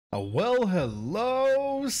Well,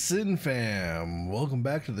 hello, Sin Fam. Welcome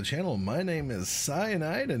back to the channel. My name is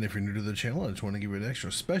Cyanide, and if you're new to the channel, I just want to give you an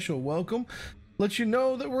extra special welcome. Let you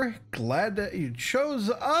know that we're glad that you chose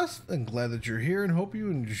us and glad that you're here and hope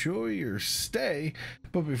you enjoy your stay.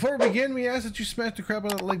 But before we begin, we ask that you smash the crap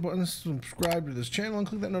out of that like button, subscribe to this channel, and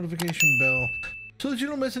click that notification bell so that you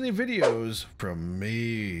don't miss any videos from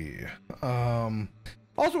me.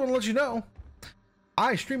 Also want to let you know,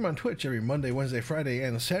 I stream on Twitch every Monday, Wednesday, Friday,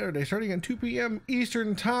 and Saturday starting at 2 p.m.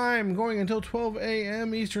 Eastern Time, going until 12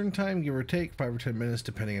 a.m. Eastern Time, give or take 5 or 10 minutes,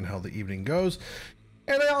 depending on how the evening goes.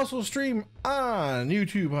 And I also stream on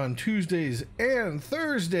YouTube on Tuesdays and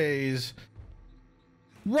Thursdays,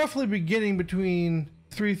 roughly beginning between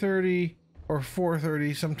 3:30 or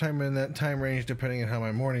 4:30, sometime in that time range, depending on how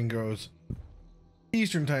my morning goes.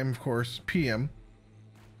 Eastern Time, of course, p.m.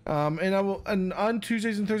 And on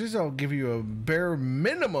Tuesdays and Thursdays, I'll give you a bare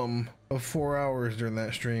minimum of 4 hours during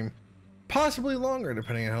that stream, possibly longer,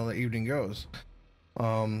 depending on how the evening goes.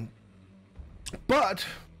 But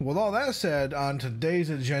with all that said, on today's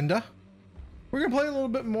agenda, we're gonna play a little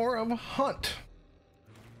bit more of Hunt.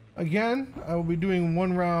 Again, I will be doing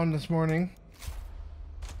one round this morning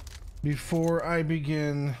before I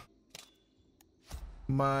begin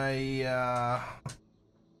my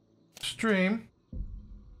stream.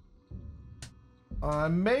 I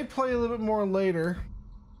may play a little bit more later,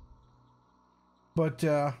 but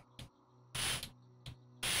I'll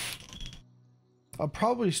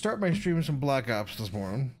probably start my stream with some Black Ops this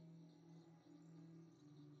morning.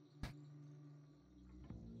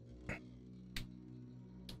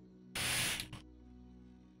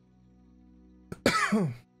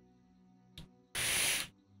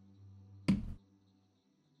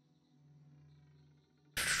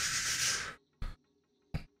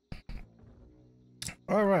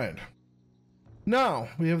 All right. Now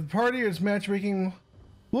we have the party. It's matchmaking.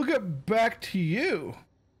 We'll get back to you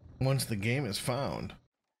once the game is found.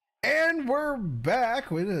 And we're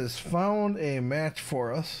back. It has found a match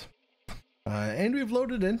for us. And we've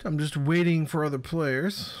loaded in. I'm just waiting for other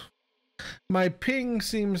players. My ping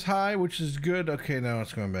seems high, which is good. Okay, now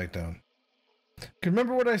it's going back down.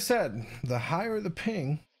 Remember what I said. The higher the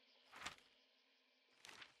ping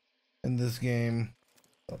in this game,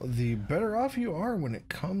 the better off you are when it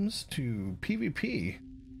comes to PvP.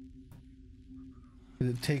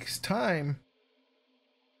 It takes time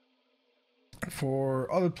for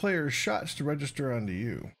other players' shots to register onto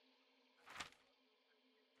you.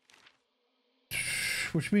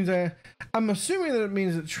 Which means I'm assuming that it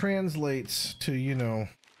means it translates to, you know,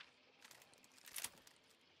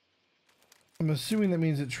 I'm assuming that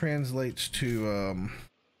means it translates to,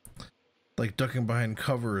 like ducking behind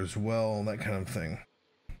cover as well, that kind of thing.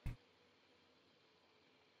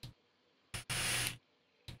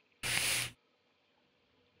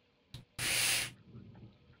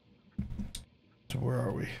 So where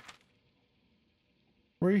are we?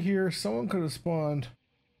 Right here. Someone could have spawned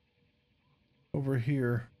over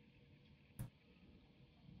here.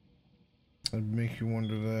 It'd make you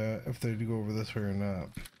wonder that if they'd go over this way or not.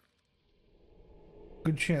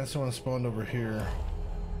 Good chance someone spawned over here.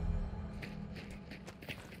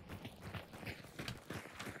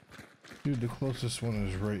 Dude, the closest one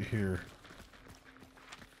is right here.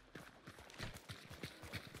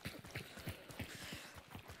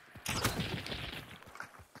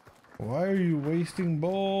 Why are you wasting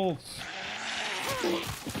bolts?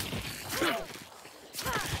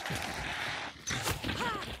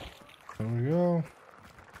 There we go.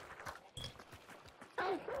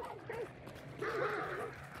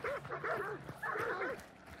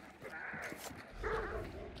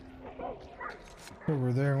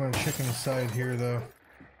 Over there, I'm gonna check inside here though.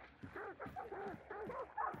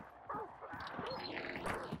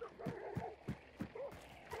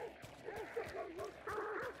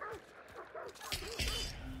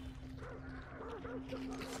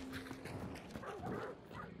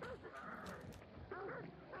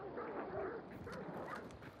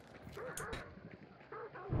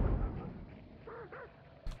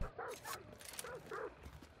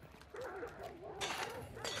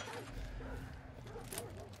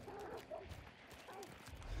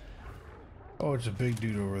 Oh, it's a big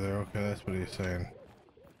dude over there. Okay, that's what he's saying.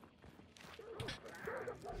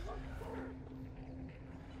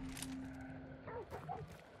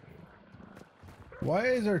 Why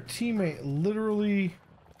is our teammate literally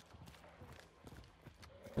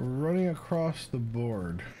running across the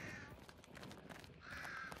board?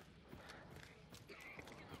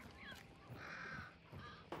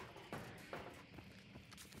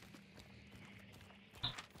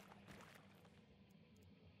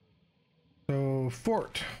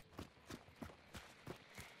 Fort.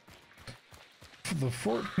 the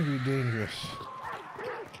fort can be dangerous.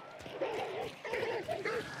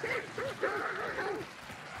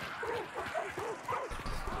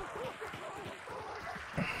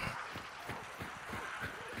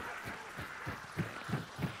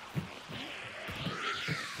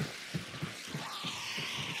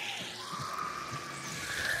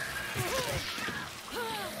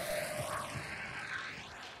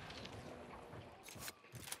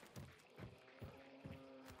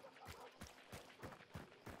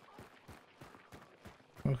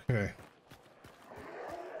 Okay.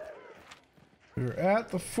 We're at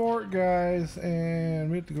the fort, guys, and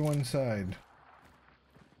we have to go inside.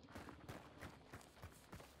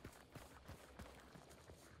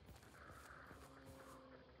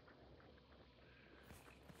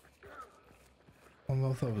 I don't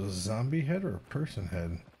know if that was a zombie head or a person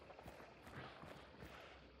head.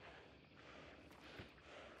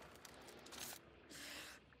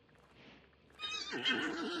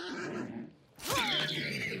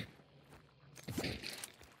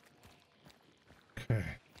 Okay.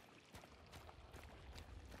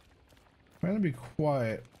 Trying to be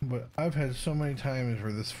quiet, but I've had so many times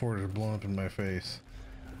where this fort has blown up in my face.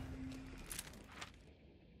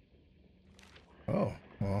 Oh,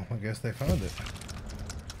 well, I guess they found it.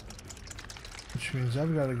 Which means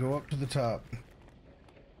I've got to go up to the top.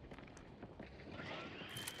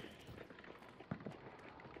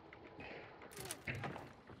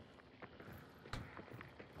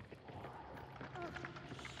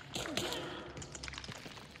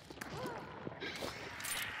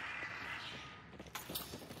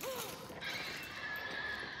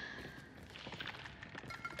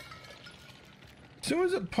 As soon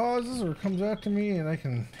as it pauses or comes out to me and I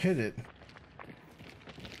can hit it.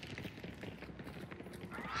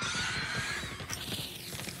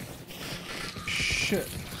 Shit.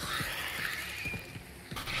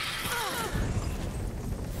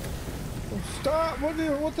 Oh, stop!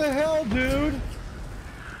 What the hell, dude?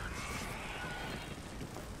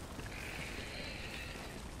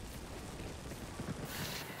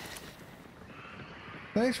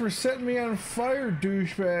 Thanks for setting me on fire,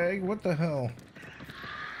 douchebag. What the hell?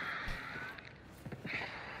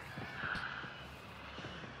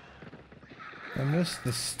 I missed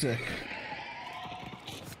the stick.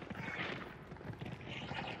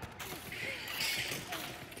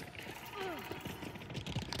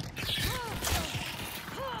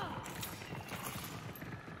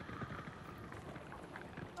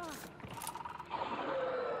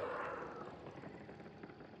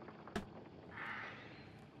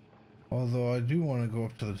 Although I do want to go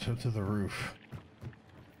up to the roof.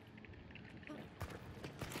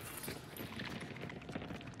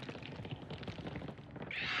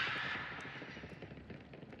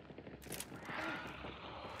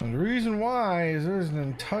 And the reason why is there's an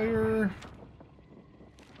entire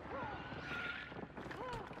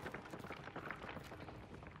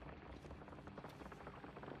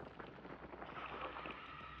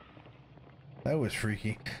that was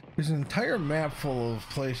freaky. There's an entire map full of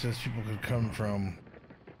places people could come from.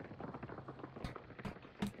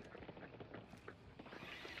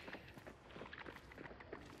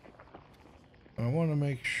 I want to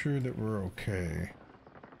make sure that we're okay.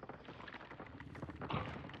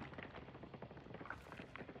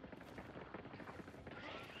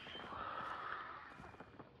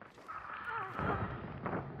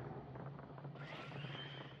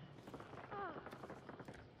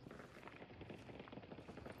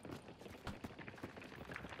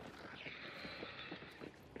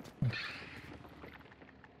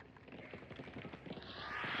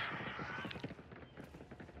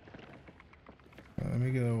 Let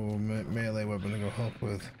me get a melee weapon to go help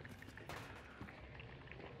with.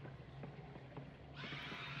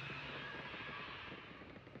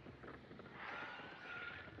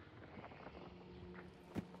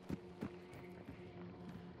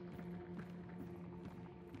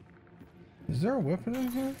 Is there a weapon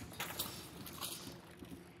in here?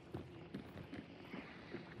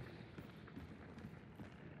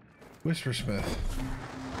 Whispersmith.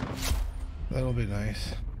 That'll be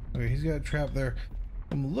nice. Okay, he's got a trap there.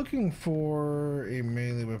 I'm looking for a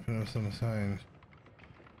melee weapon of some kind.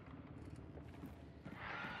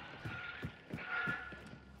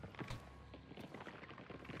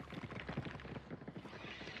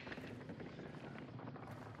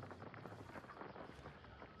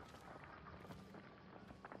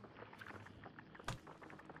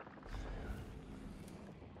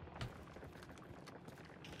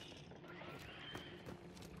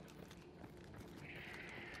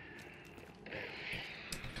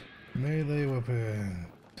 Melee weapon.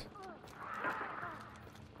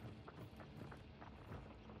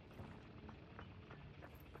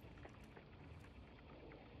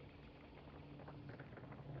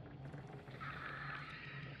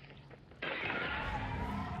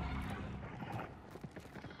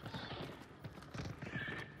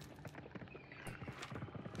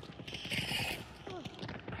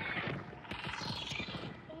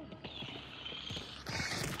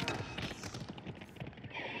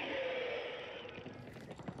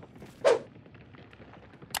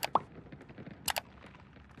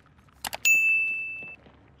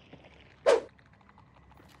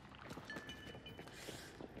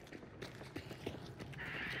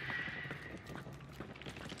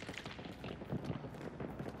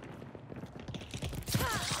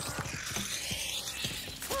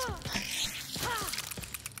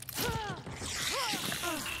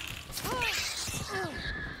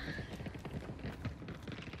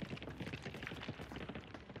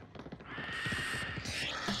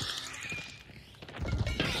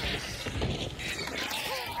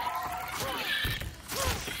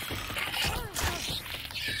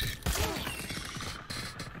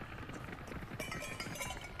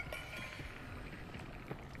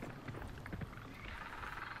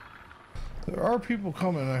 There are people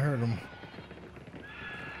coming, I heard them.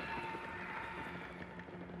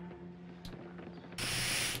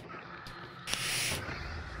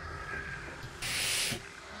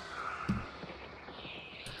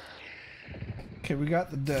 Okay, we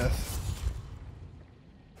got the death.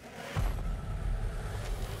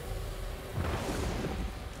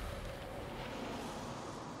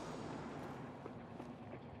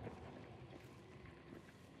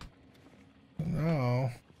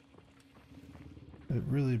 Now it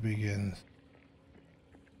really begins.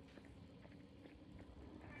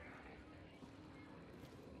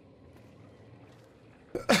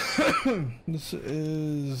 This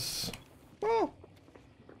is, well,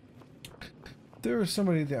 if there was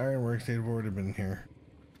somebody at the ironworks, they'd have already been here.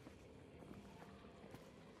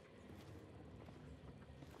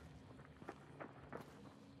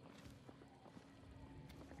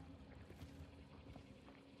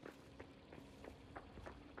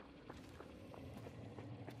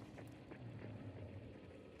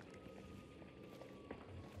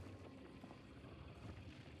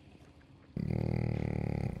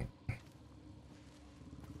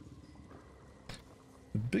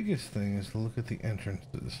 The biggest thing is to look at the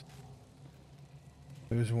entrances.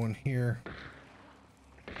 There's one here.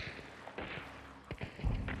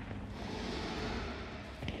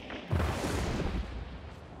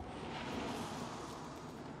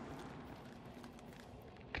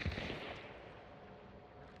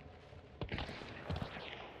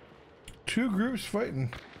 Two groups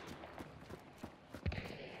fighting.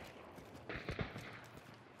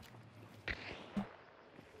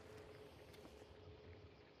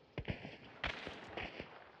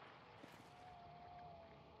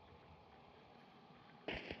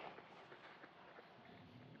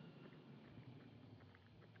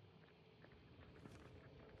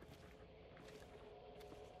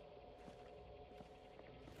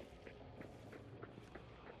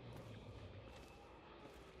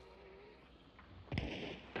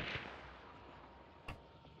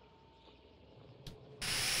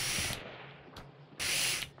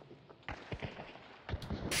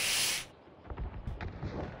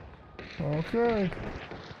 Okay.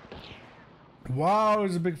 Wow,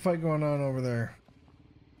 there's a big fight going on over there.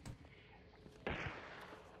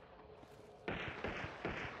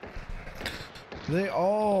 They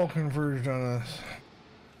all converged on us.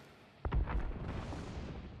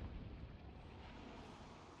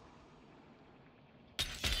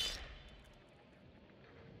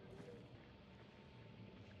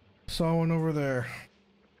 Saw one over there.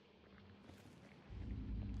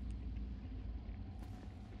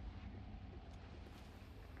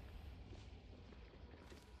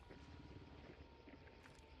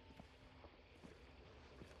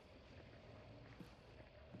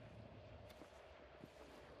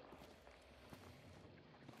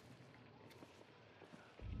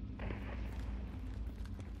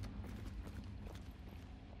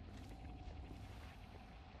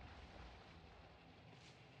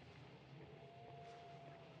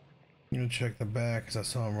 I'm gonna check the back because I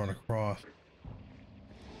saw him run across.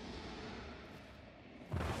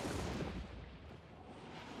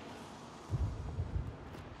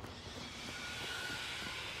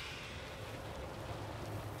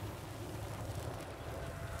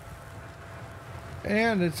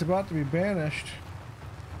 And it's about to be banished.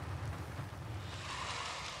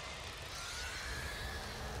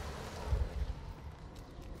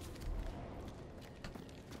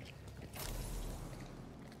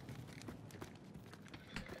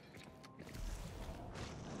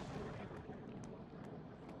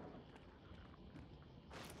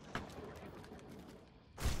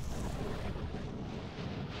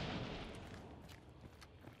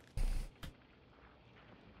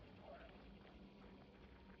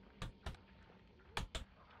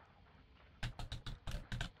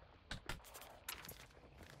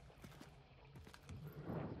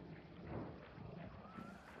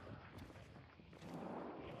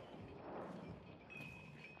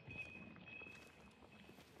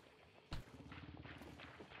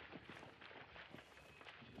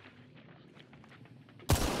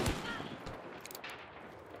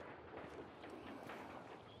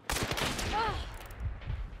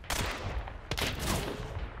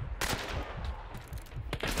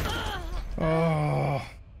 Oh.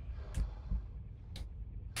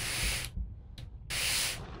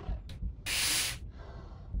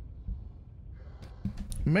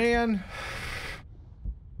 Man.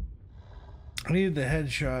 I needed the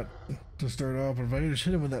headshot to start off, but if I could just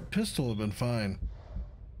hit him with that pistol, it would have been fine.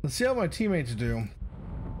 Let's see how my teammates do.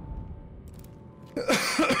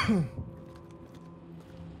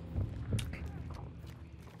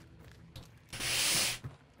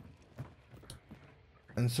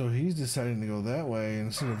 And so he's deciding to go that way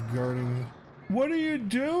instead of guarding. What are you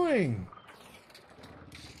doing?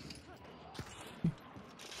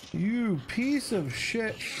 You piece of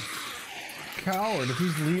shit coward. If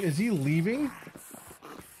he's is he leaving?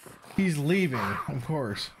 He's leaving, of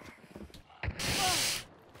course.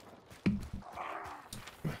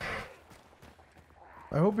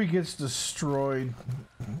 I hope he gets destroyed,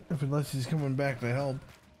 unless he's coming back to help.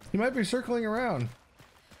 He might be circling around.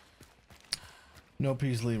 Nope,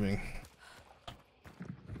 he's leaving.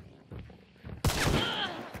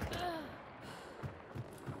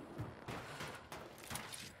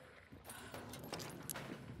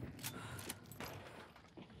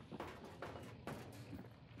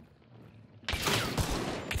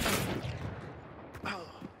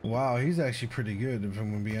 Wow, he's actually pretty good, if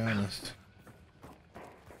I'm gonna be honest.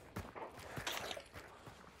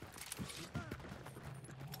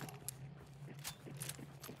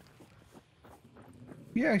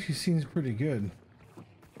 He actually seems pretty good.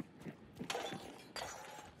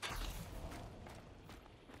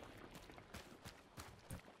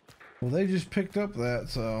 Well, they just picked up that,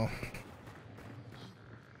 so...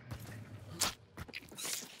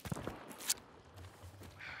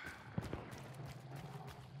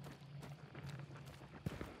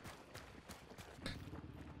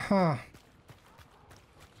 Huh.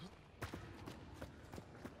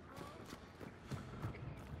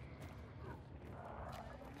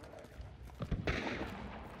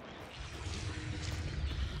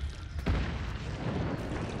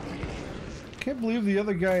 Can't believe the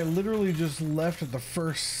other guy literally just left at the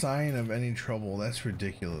first sign of any trouble. That's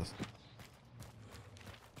ridiculous.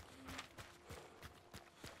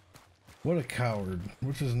 What a coward.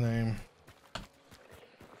 What's his name?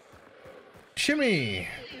 Shimmy!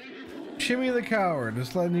 Shimmy the coward.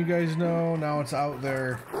 Just letting you guys know. Now it's out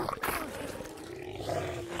there.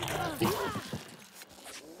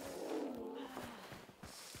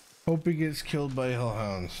 Hope he gets killed by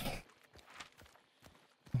hellhounds.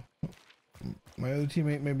 My other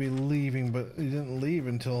teammate may be leaving, but he didn't leave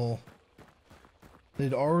until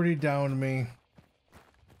they'd already downed me.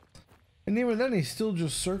 And even then, he's still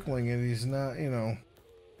just circling it. He's not, you know.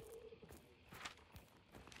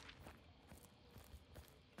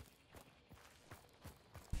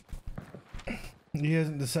 He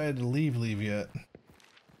hasn't decided to leave yet.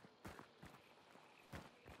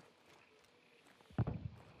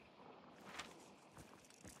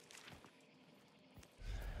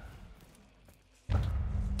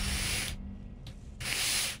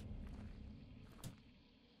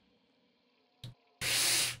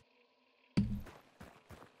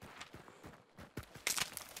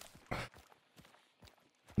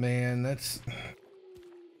 Man, that's...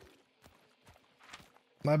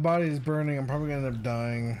 My body's burning. I'm probably gonna end up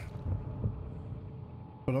dying.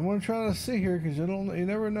 But I'm gonna try to sit here because you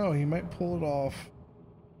never know. He might pull it off.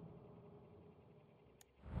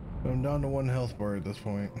 But I'm down to 1 health bar at this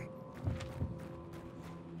point.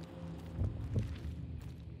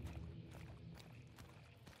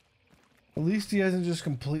 At least he hasn't just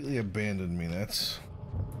completely abandoned me. That's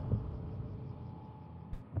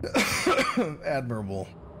admirable.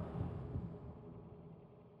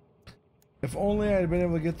 If only I had been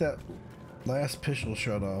able to get that last pistol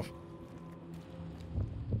shot off.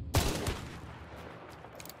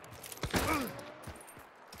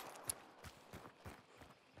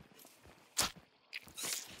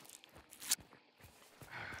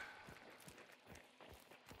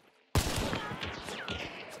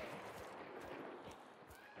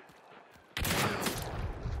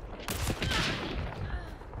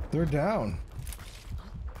 They're down.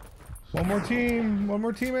 One more team, one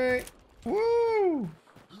more teammate. Woo!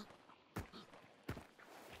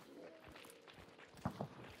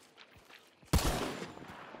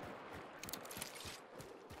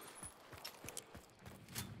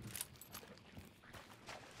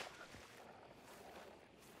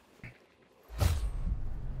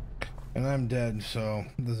 And I'm dead, so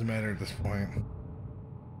it doesn't matter at this point.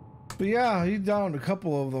 But yeah, he downed a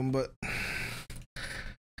couple of them, but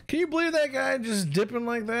can you believe that guy just dipping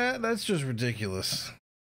like that? That's just ridiculous.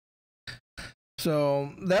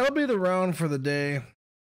 So that'll be the round for the day.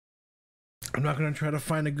 I'm not going to try to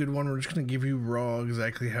find a good one. We're just going to give you raw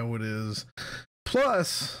exactly how it is.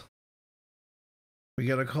 Plus, we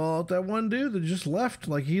got to call out that one dude that just left.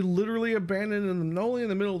 Like, he literally abandoned him, not only in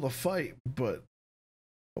the middle of the fight, but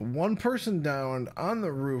one person down on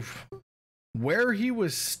the roof where he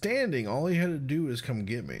was standing. All he had to do is come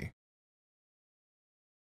get me.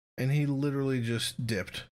 And he literally just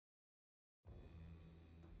dipped.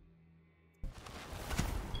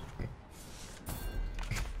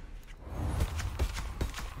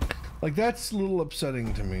 Like, that's a little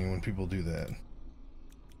upsetting to me when people do that.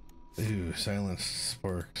 Ooh, silence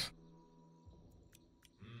sparks.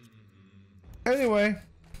 Anyway,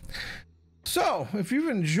 so if you've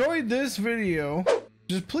enjoyed this video,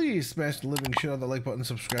 just please smash the living shit out of the like button,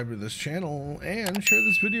 subscribe to this channel, and share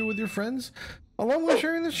this video with your friends, along with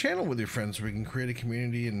sharing this channel with your friends so we can create a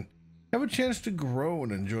community and have a chance to grow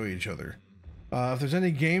and enjoy each other. If there's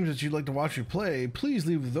any games that you'd like to watch me play, please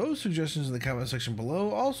leave those suggestions in the comment section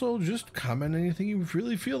below. Also, just comment anything you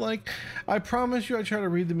really feel like. I promise you I try to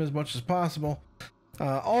read them as much as possible.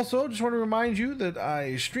 Also, just want to remind you that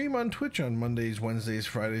I stream on Twitch on Mondays, Wednesdays,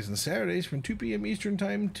 Fridays, and Saturdays from 2 p.m. Eastern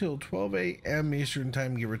Time till 12 a.m. Eastern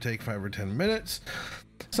Time, give or take 5 or 10 minutes.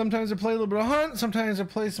 Sometimes I play a little bit of Hunt, sometimes I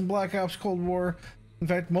play some Black Ops Cold War. In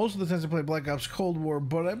fact, most of the times I play Black Ops Cold War,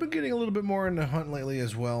 but I've been getting a little bit more into Hunt lately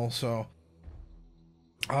as well, so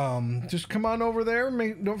just come on over there.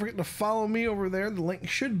 Don't forget to follow me over there. The link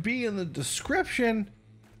should be in the description.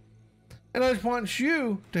 And I just want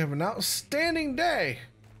you to have an outstanding day.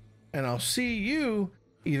 And I'll see you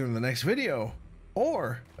either in the next video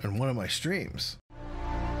or in one of my streams.